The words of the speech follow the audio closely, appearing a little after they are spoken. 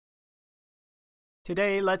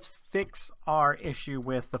Today, let's fix our issue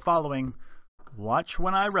with the following. Watch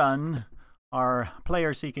when I run our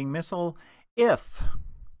player-seeking missile. If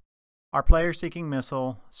our player-seeking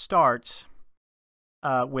missile starts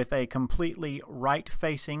with a completely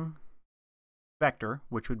right-facing vector,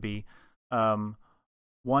 which would be 1,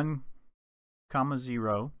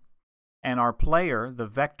 0, and our player, the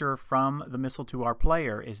vector from the missile to our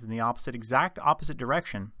player, is in the exact opposite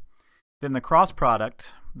direction, then the cross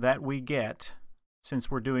product that we get,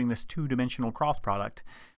 since we're doing this two-dimensional cross product,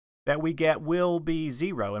 that we get will be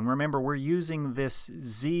 0. And remember, we're using this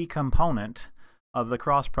z component of the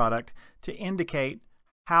cross product to indicate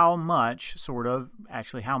how much,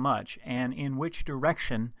 actually how much, and in which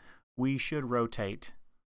direction we should rotate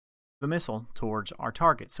the missile towards our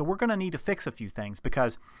target. So we're going to need to fix a few things,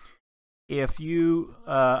 because if you,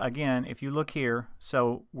 again, if you look here,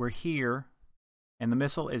 so we're here, and the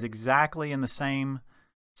missile is exactly in the same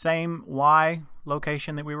y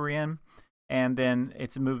location that we were in, and then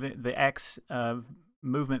it's moving, the x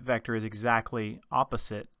movement vector is exactly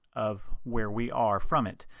opposite of where we are from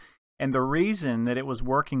it. And the reason that it was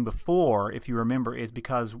working before, if you remember, is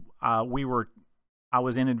because I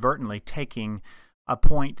was inadvertently taking a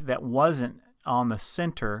point that wasn't on the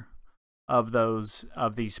center of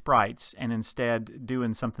these sprites, and instead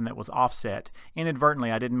doing something that was offset. Inadvertently,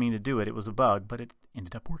 I didn't mean to do it. It was a bug, but it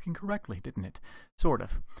ended up working correctly, didn't it? Sort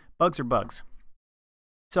of. Bugs are bugs.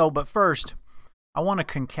 So, but first, I want to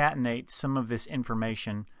concatenate some of this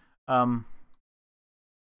information.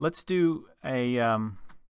 Let's do a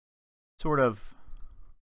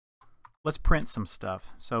let's print some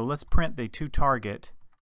stuff. So let's print the to-target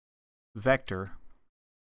vector,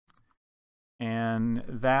 and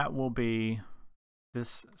that will be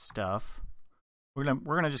this stuff. We're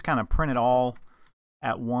gonna just kind of print it all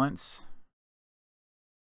at once,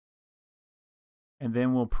 and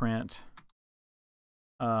then we'll print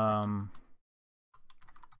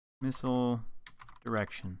missile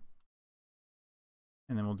direction,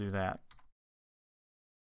 and then we'll do that.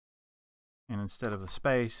 And instead of the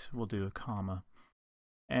space, we'll do a comma.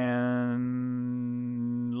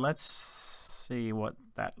 And let's see what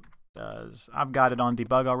that does. I've got it on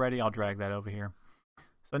debug already. I'll drag that over here.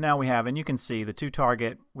 So now we have, and you can see the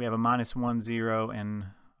to-target, we have a -1, 0,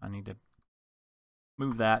 and I need to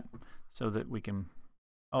move that so that we can,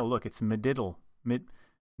 oh look, it's medial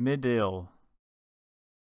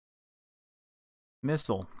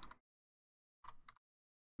missile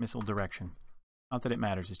direction. Not that it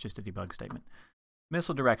matters, it's just a debug statement.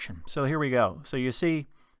 Missile direction. So here we go. So you see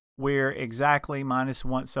we're exactly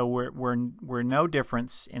 -1, so we're no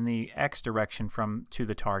difference in the x direction to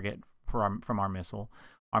the target from our missile.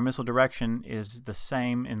 Our missile direction is the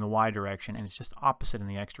same in the y direction, and it's just opposite in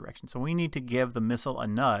the x direction. So we need to give the missile a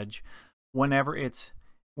nudge whenever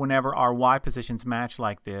our y positions match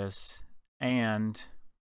like this, and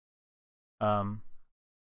our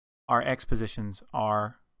x positions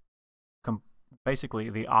are basically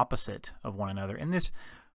the opposite of one another. And this,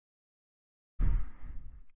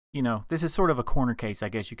 you know, this is sort of a corner case, I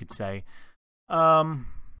guess you could say. And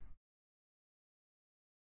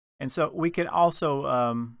so we could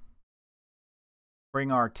also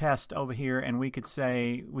bring our test over here, and we could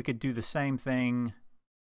say, we could do the same thing.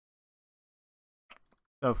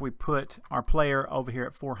 So if we put our player over here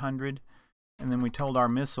at 400, and then we told our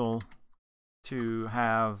missile to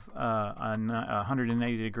have a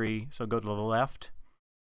 180 degree, so go to the left,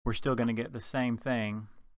 we're still going to get the same thing.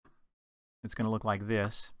 It's going to look like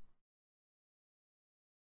this.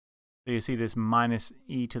 So you see this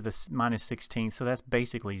 -e to the -16, so that's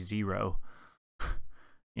basically 0.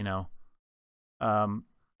 You know, and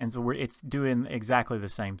so it's doing exactly the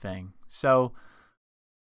same thing. So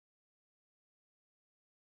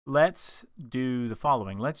let's do the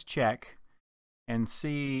following. Let's check and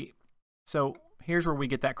see. So here's where we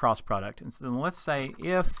get that cross product. And so let's say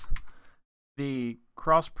if the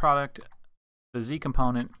cross product, the z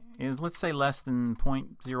component, is, let's say, less than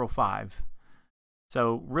 0.05.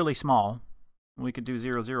 So really small. We could do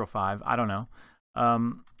 0.005. I don't know.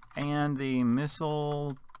 And the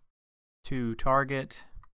missile to target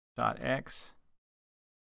dot x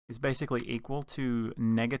is basically equal to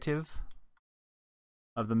negative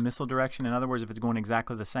of the missile direction. In other words, if it's going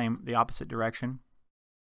exactly the opposite direction,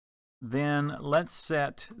 then let's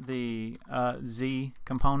set the z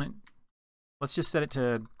component. Let's just set it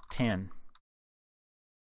to 10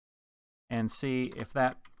 and see if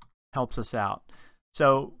that helps us out.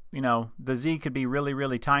 So, you know, the z could be really,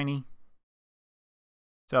 really tiny.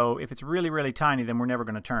 So if it's really, really tiny, then we're never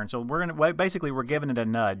going to turn. So basically we're giving it a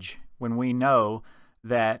nudge when we know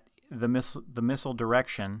that the missile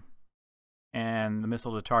direction and the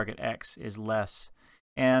missile to target X is less.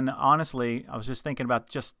 And honestly, I was just thinking about,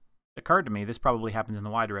 just occurred to me, this probably happens in the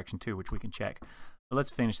Y direction too, which we can check. But let's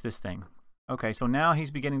finish this thing. Okay, so now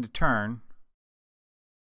he's beginning to turn.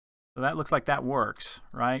 So that looks like that works,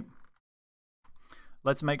 right?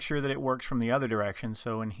 Let's make sure that it works from the other direction.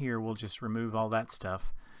 So in here, we'll just remove all that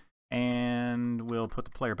stuff. And we'll put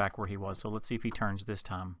the player back where he was. So let's see if he turns this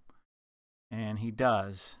time. And he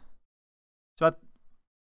does. So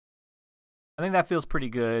I think that feels pretty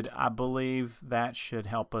good. I believe that should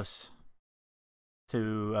help us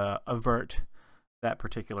to avert that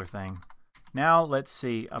particular thing. Now let's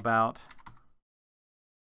see about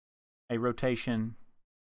a rotation.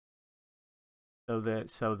 So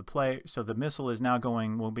the missile is now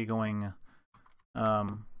going, will be going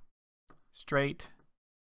straight.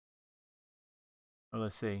 Oh,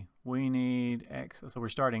 let's see. We need X. So we're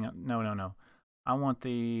starting. No. I want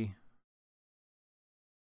the.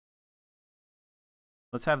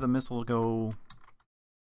 Let's have the missile go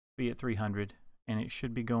be at 300, and it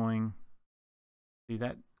should be going. See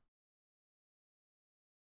that?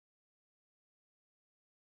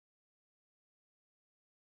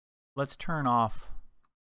 Let's turn off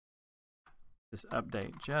this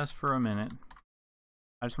update just for a minute.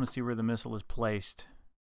 I just want to see where the missile is placed.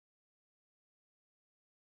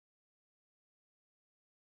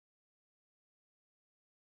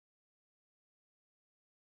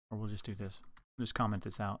 Or we'll just do this. Just comment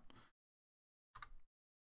this out.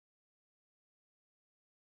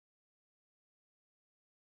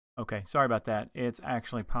 Okay, sorry about that. It's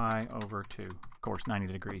actually pi over 2. Of course, 90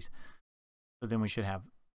 degrees. So then we should have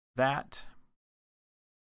that.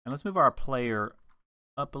 And let's move our player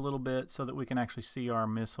up a little bit so that we can actually see our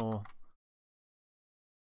missile.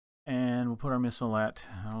 And we'll put our missile at,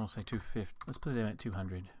 I won't say 250. Let's put it in at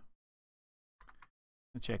 200.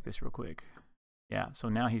 Let's check this real quick. Yeah, so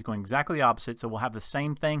now he's going exactly the opposite. So we'll have the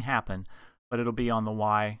same thing happen, but it'll be on the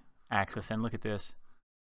Y axis. And look at this.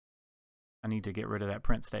 I need to get rid of that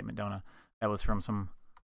print statement, don't I? That was from some,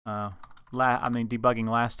 debugging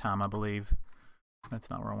last time, I believe. That's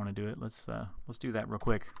not where I want to do it. Let's do that real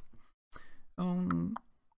quick. Well,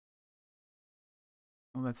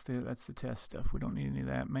 that's the test stuff. We don't need any of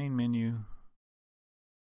that. Main menu.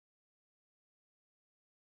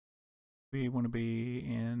 We want to be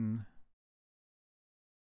in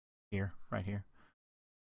here, right here.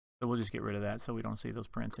 So we'll just get rid of that so we don't see those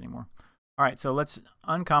prints anymore. All right, so let's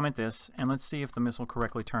uncomment this and let's see if the missile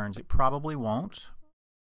correctly turns. It probably won't.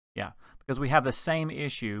 Yeah, because we have the same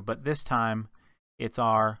issue, but this time it's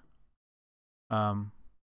our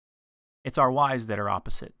Y's that are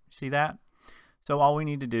opposite. See that? So all we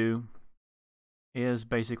need to do is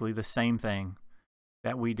basically the same thing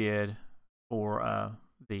that we did for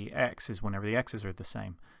the X's whenever the X's are the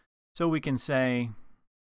same. So we can say,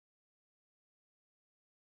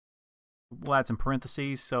 we'll add some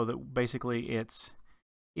parentheses so that basically it's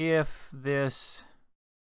if this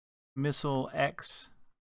missile X,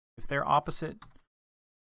 if they're opposite,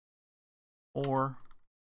 or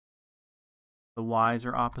the Y's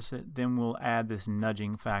are opposite, then we'll add this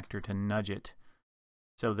nudging factor to nudge it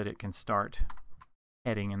so that it can start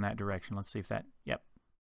heading in that direction. Let's see if that, yep.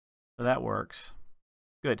 So that works.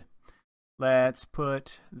 Good. Let's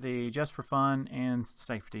put the just for fun and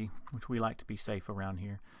safety, which we like to be safe around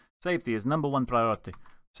here. Safety is #1 priority.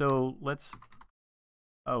 So let's,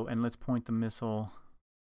 and let's point the missile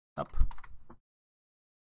up.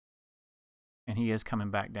 And he is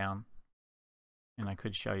coming back down. And I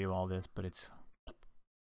could show you all this, but it's...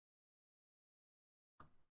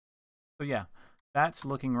 So yeah, that's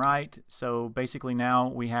looking right. So basically now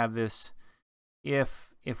we have this,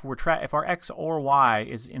 if our X or Y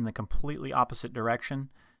is in the completely opposite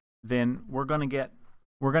direction, then we're going to get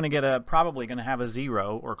probably going to have a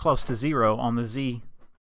 0 or close to 0 on the Z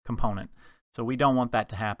component. So we don't want that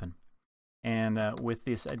to happen. And with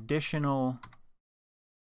this additional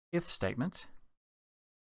if statement,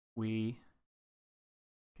 we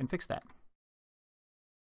can fix that.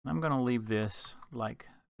 I'm going to leave this like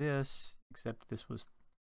this, except this was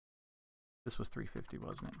 350,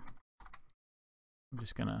 wasn't it? I'm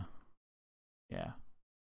just going to, yeah.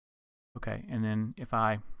 Okay, and then if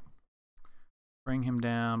I bring him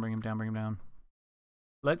down.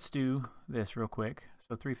 Let's do this real quick.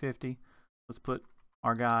 So 350. Let's put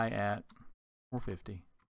our guy at 450.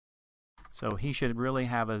 So he should really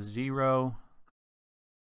have a 0.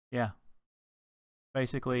 Yeah.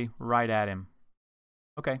 Basically right at him.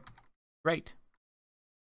 Okay. Great.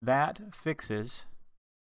 That fixes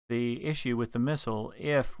the issue with the missile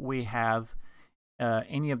if we have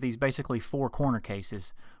any of these basically 4 corner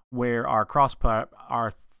cases where our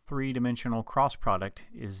three-dimensional cross product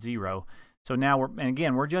is 0, So now and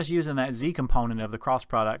again, we're just using that Z component of the cross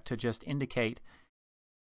product to just indicate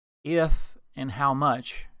if and how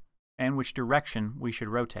much and which direction we should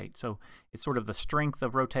rotate. So it's sort of the strength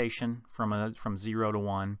of rotation from 0 to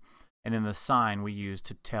 1, and then the sign we use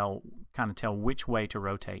to kind of tell which way to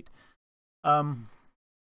rotate. So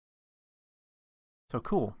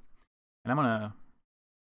cool. And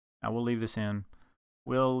I will leave this in.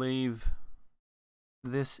 We'll leave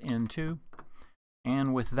this in too.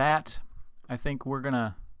 And with that, I think we're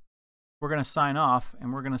gonna sign off,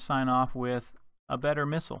 and we're gonna sign off with a better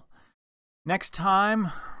missile. Next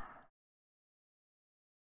time,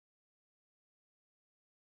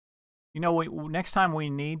 next time we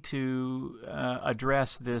need to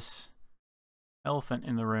address this elephant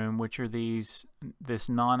in the room, which are this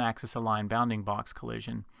non-axis aligned bounding box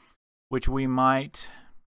collision, which we may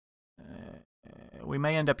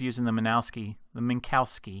end up using the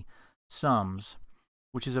Minkowski sums,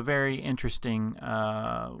 which is a very interesting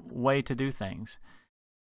way to do things.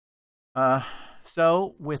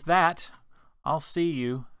 So with that, I'll see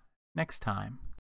you next time.